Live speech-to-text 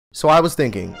So I was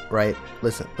thinking, right?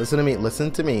 Listen to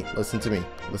me.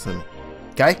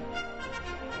 Okay?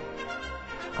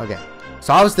 Okay.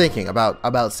 So I was thinking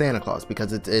about Santa Claus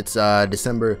because it's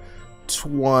December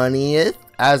 20th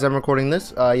as I'm recording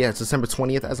this. Yeah, it's December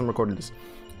 20th as I'm recording this.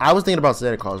 I was thinking about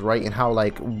Santa Claus, right? And how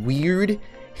like weird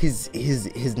his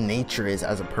nature is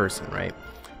as a person, right?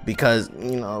 Because,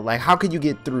 you know, like, how could you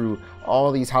get through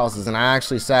all these houses? And I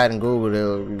actually sat and Googled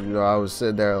it. You know, I was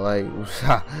sitting there like,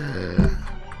 how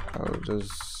does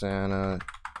Santa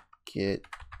get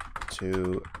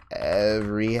to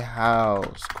every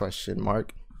house? Question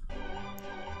mark.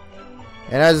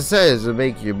 And as it says, to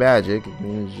make your magic, it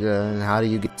means, how do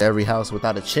you get to every house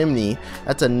without a chimney?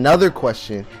 That's another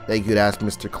question that you could ask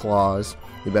Mr. Claus.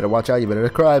 You better watch out, you better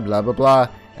cry, blah, blah, blah.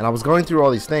 And I was going through all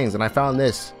these things, and I found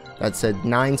this that said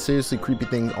 9 seriously creepy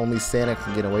things only Santa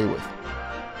can get away with.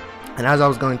 And as I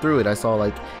was going through it, I saw,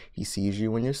 like, he sees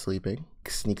you when you're sleeping,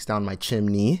 sneaks down my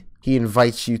chimney, he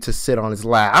invites you to sit on his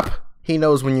lap, he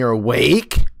knows when you're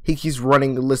awake, he keeps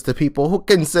running the list of people who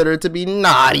consider it to be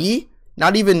naughty.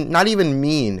 Not even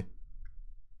mean.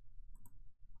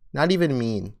 Not even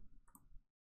mean.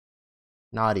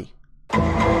 Naughty.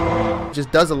 Just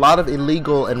does a lot of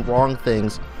illegal and wrong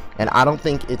things, and I don't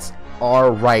think it's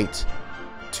our right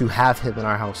to have him in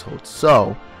our household.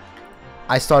 So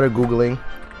I started Googling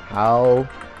how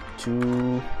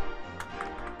to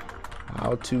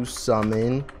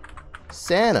summon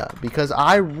Santa, because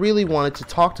I really wanted to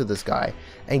talk to this guy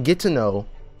and get to know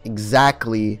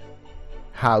exactly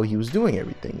how he was doing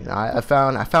everything. I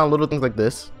found little things like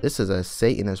this. This is a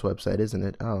Satanist website, isn't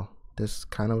it? Oh, this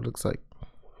kind of looks like,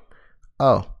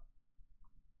 oh,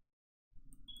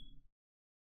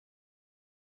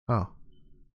 oh,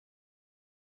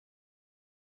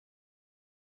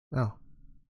 oh,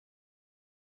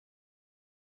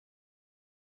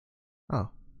 oh,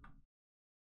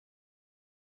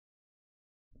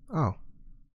 oh,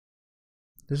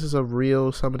 this is a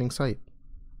real summoning site.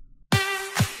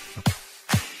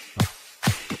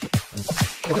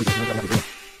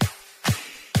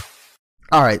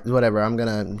 All right, whatever. I'm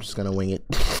just gonna wing it.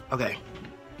 Okay,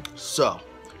 so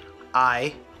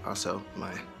I also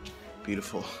my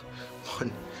beautiful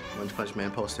One Punch Man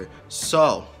poster.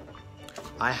 So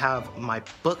I have my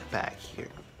book bag here,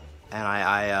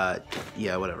 and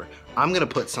yeah, whatever. I'm gonna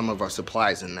put some of our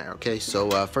supplies in there. Okay,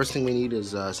 so first thing we need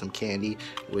is some candy,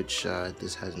 which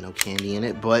this has no candy in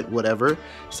it, but whatever.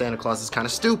 Santa Claus is kind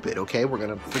of stupid. Okay, we're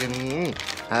gonna freaking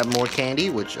have more candy,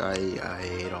 which I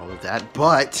ate all of that,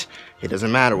 but it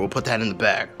doesn't matter. We'll put that in the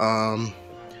bag.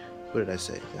 What did I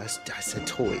say? I said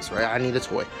toys, right? I need a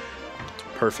toy.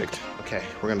 Perfect. Okay,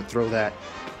 we're gonna throw that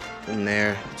in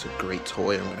there. It's a great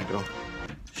toy. I'm gonna go.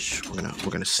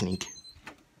 We're gonna sneak.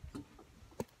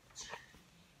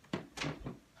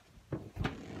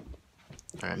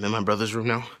 All right, I'm in my brother's room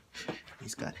now.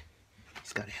 He's got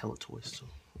a hell of toys, so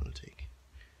I'm gonna take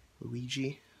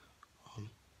Luigi.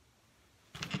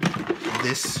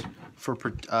 This for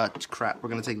crap. We're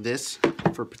gonna take this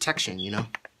for protection, you know,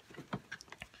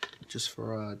 just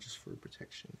for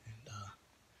protection.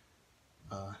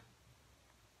 And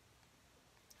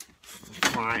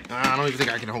fine. I don't even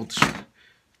think I can hold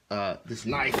this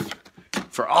knife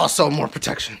for also more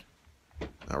protection.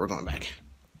 We're going back.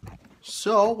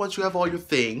 So once you have all your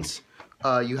things,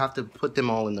 you have to put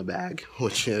them all in the bag,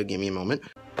 which give me a moment.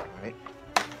 All right.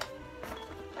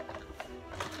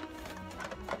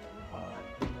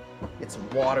 Get some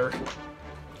water,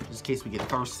 just in case we get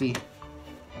thirsty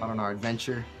out on our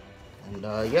adventure. And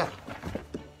yeah.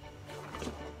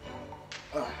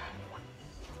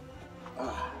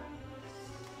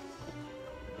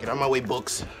 Get out of my way,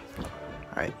 books. All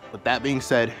right. With that being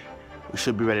said, we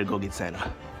should be ready to go get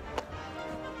Santa.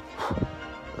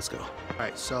 Let's go. All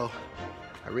right, so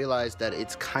I realized that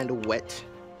it's kind of wet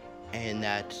and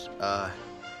that,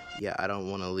 yeah, I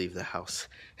don't want to leave the house.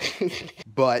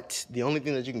 But the only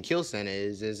thing that you can kill Santa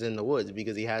is in the woods,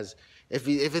 because he has, if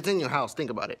it's in your house, think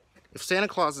about it. If Santa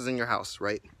Claus is in your house,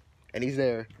 right, and he's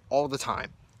there all the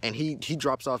time, and he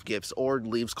drops off gifts or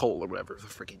leaves coal or whatever the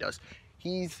frick he does,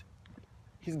 he's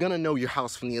gonna know your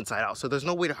house from the inside out, so there's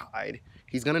no way to hide.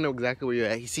 He's gonna know exactly where you're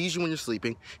at. He sees you when you're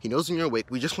sleeping. He knows when you're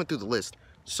awake. We just went through the list.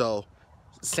 So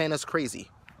Santa's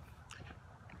crazy.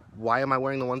 Why am I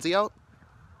wearing the onesie out?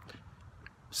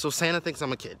 So Santa thinks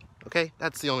I'm a kid, okay?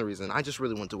 That's the only reason. I just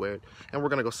really want to wear it. And we're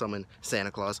gonna go summon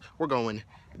Santa Claus. We're going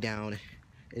down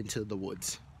into the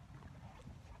woods.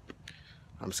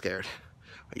 I'm scared.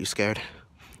 Are you scared?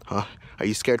 Huh? Are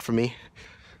you scared for me?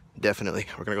 Definitely.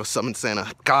 We're gonna go summon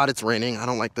Santa. God, it's raining. I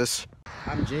don't like this.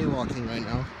 I'm jaywalking right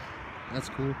now. That's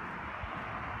cool.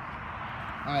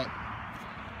 Alright.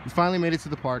 We finally made it to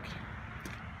the park.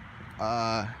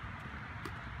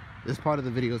 This part of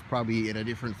the video is probably in a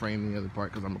different frame than the other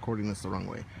part because I'm recording this the wrong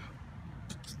way.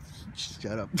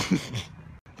 Shut up.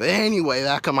 But anyway,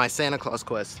 back on my Santa Claus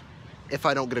quest. If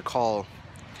I don't get a call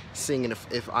seeing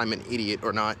if I'm an idiot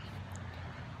or not.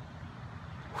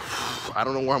 I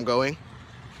don't know where I'm going.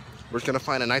 We're just gonna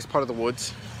find a nice part of the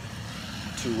woods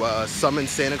to summon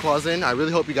Santa Claus in. I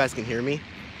really hope you guys can hear me,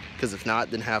 because if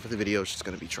not, then half of the video is just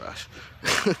gonna be trash.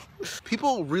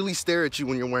 People really stare at you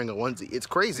when you're wearing a onesie. It's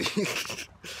crazy.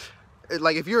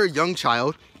 Like if you're a young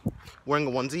child wearing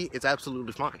a onesie, it's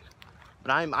absolutely fine.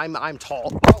 But I'm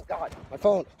tall. Oh God, my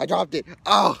phone! I dropped it.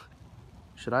 Oh.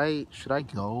 Should I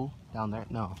go down there?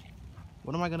 No.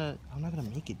 What am I gonna? I'm not gonna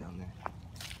make it down there.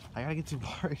 I gotta get to the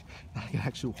part that I can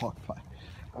actually walk by.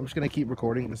 I'm just gonna keep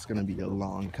recording. This is gonna be a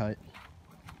long cut.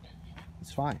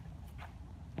 It's fine.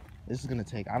 This is gonna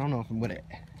take. I don't know if I'm gonna.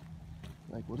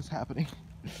 Like, what is happening?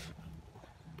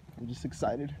 I'm just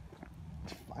excited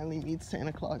to finally meet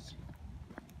Santa Claus.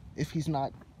 If he's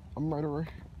not a murderer,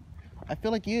 I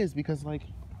feel like he is, because like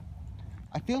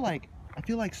I feel like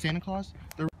Santa Claus.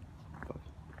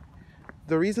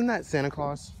 The reason that Santa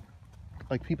Claus,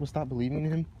 like, people stop believing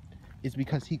in him, is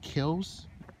because he kills.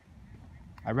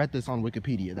 I read this on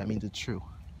Wikipedia. That means it's true.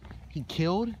 He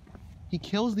kills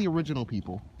the original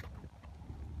people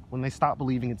when they stop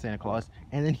believing in Santa Claus,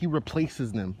 and then he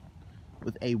replaces them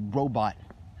with a robot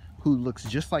who looks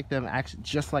just like them, acts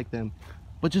just like them,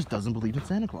 but just doesn't believe in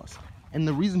Santa Claus. And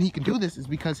the reason he can do this is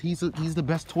because he's the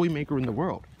best toy maker in the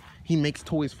world. He makes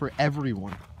toys for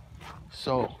everyone.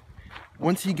 So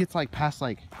once he gets like past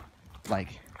like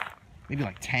maybe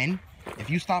like 10, if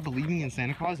you stop believing in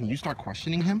Santa Claus and you start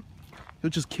questioning him,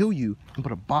 he'll just kill you and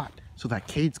put a bot so that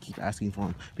kids keep asking for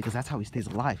him, because that's how he stays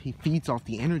alive. He feeds off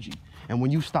the energy. And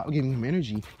when you stop giving him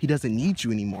energy, he doesn't need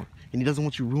you anymore. And he doesn't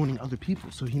want you ruining other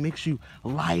people. So he makes you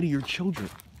lie to your children.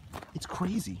 It's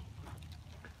crazy.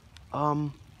 I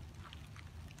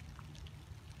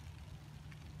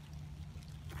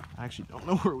actually don't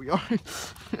know where we are.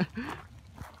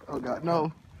 Oh God,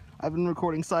 no. I've been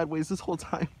recording sideways this whole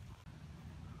time.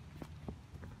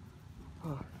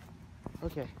 Oh,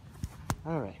 okay.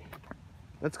 All right.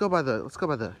 Let's go by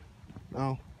the,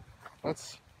 no.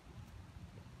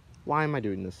 Why am I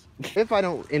doing this? If I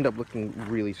don't end up looking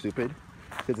really stupid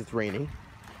because it's raining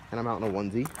and I'm out in a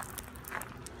onesie,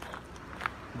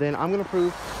 then I'm gonna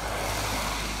prove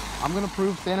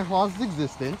Santa Claus's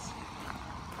existence,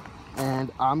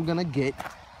 and I'm gonna get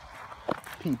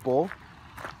people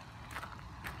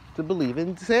to believe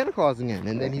in Santa Claus again,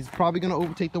 and then he's probably gonna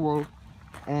overtake the world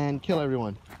and kill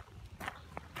everyone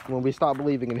when we stop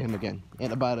believing in him again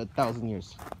in about 1,000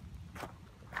 years.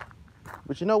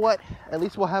 But you know what? At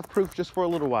least we'll have proof just for a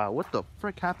little while. What the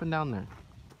frick happened down there?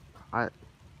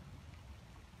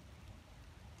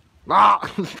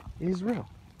 He's real.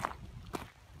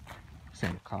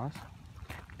 Santa Claus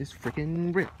is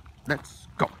freaking real. Let's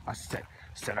go. I said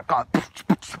Santa Claus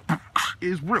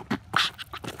is real.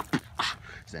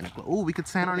 Santa Claus. Oh, we could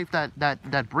stand underneath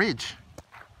that bridge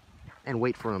and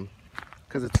wait for him,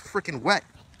 because it's freaking wet.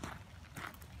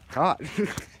 God.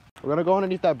 We're gonna go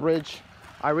underneath that bridge.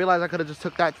 I realized I could have just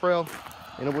took that trail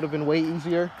and it would have been way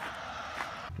easier.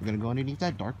 We're gonna go underneath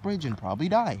that dark bridge and probably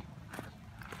die.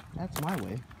 That's my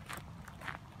way.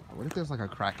 What if there's like a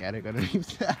crack addict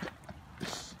underneath that?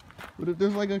 What if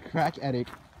there's like a crack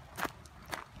addict?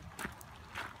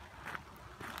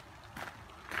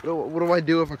 What do I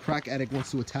do if a crack addict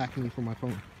wants to attack me from my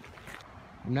phone?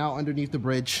 I'm now underneath the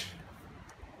bridge.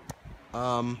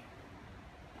 And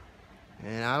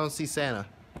I don't see Santa.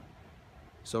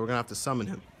 So we're gonna have to summon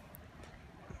him.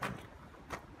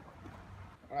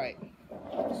 Alright,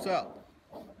 so,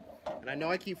 and I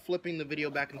know I keep flipping the video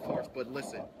back and forth, but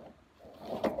listen.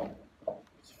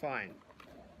 It's fine.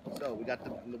 So, we got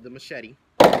the machete.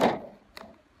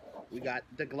 We got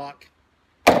the Glock.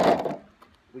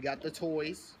 We got the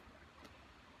toys.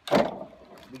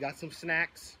 We got some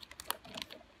snacks.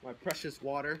 My precious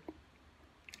water.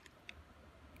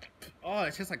 Oh,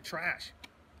 it's just like trash.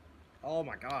 Oh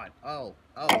my God. Oh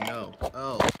no.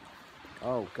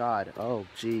 Oh God. Oh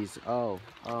jeez. Oh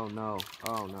no.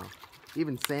 Oh no.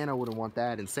 Even Santa wouldn't want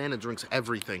that, and Santa drinks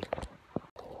everything.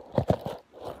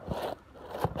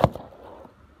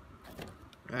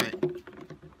 Alright.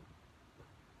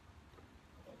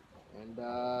 And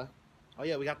oh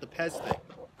yeah, we got the Pez thing.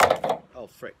 Oh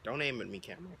frick, don't aim at me,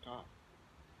 camera. God.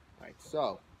 Alright,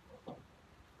 so I'm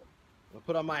gonna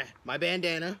put on my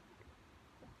bandana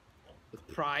with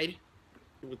pride.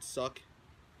 It would suck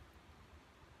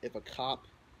if a cop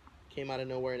came out of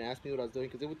nowhere and asked me what I was doing,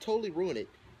 because it would totally ruin it.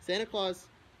 Santa Claus,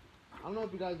 I don't know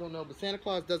if you guys don't know, but Santa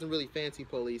Claus doesn't really fancy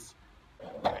police.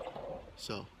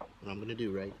 So what I'm gonna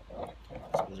do, right?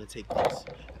 I'm gonna take this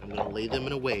and I'm gonna lay them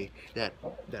in a way that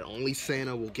only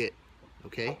Santa will get.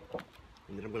 Okay?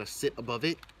 And then I'm gonna sit above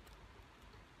it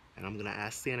and I'm gonna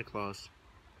ask Santa Claus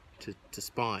to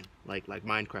spawn like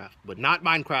Minecraft, but not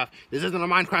Minecraft. This isn't a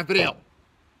Minecraft video.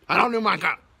 I don't do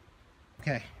Minecraft.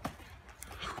 Okay.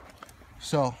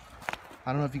 So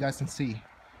I don't know if you guys can see,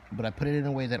 but I put it in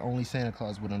a way that only Santa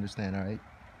Claus would understand. All right.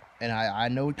 And I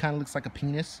know it kind of looks like a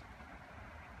penis,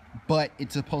 but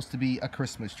it's supposed to be a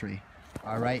Christmas tree.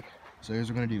 All right. So here's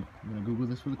what we're gonna do. I'm gonna Google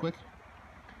this really quick.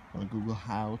 I'm gonna Google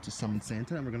how to summon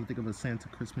Santa, and we're gonna think of a Santa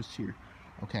Christmas cheer.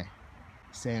 Okay.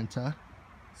 Santa,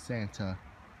 Santa,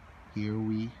 here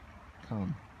we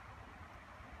come.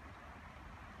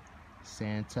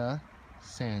 Santa,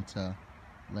 Santa,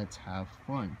 let's have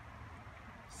fun.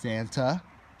 Santa,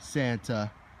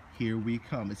 Santa, here we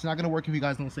come. It's not gonna work if you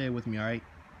guys don't say it with me, all right?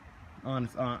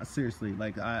 Honest, seriously,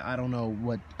 like I don't know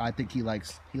what I think he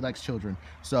likes. He likes children.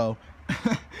 So,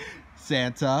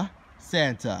 Santa,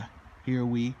 Santa, here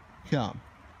we come.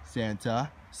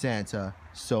 Santa, Santa,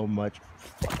 so much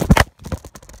fun.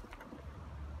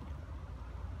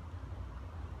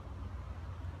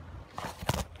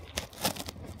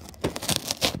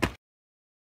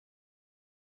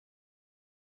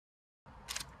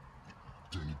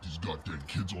 Dang it, these goddamn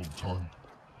kids all the time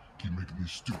keep making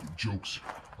these stupid jokes.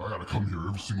 I gotta come here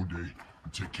every single day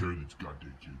and take care of these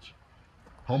goddamn kids.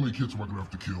 How many kids am I gonna have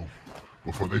to kill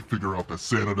before they figure out that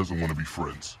Santa doesn't want to be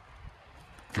friends?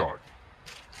 God,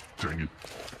 dang it.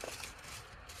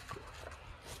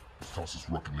 This house is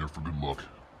rocking there for good luck.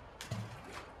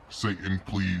 Satan,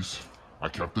 please. I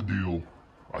kept the deal.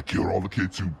 I killed all the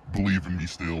kids who believe in me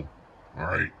still.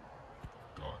 Alright?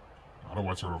 God, how do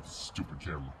I turn off this stupid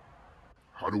camera?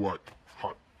 How do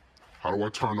I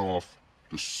turn off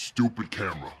the stupid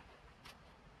camera?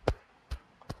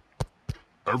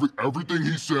 Everything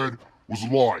he said was a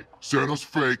lie. Santa's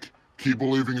fake. Keep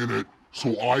believing in it,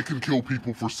 so I can kill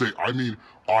people for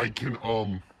I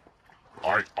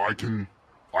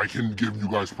can give you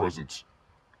guys presents.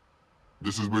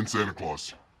 This has been Santa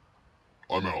Claus.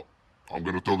 I'm out. I'm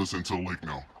gonna throw this into the lake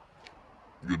now.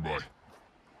 Goodbye.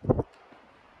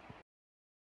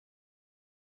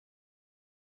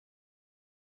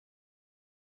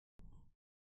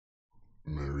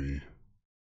 Merry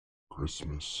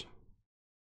Christmas,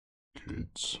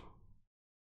 kids.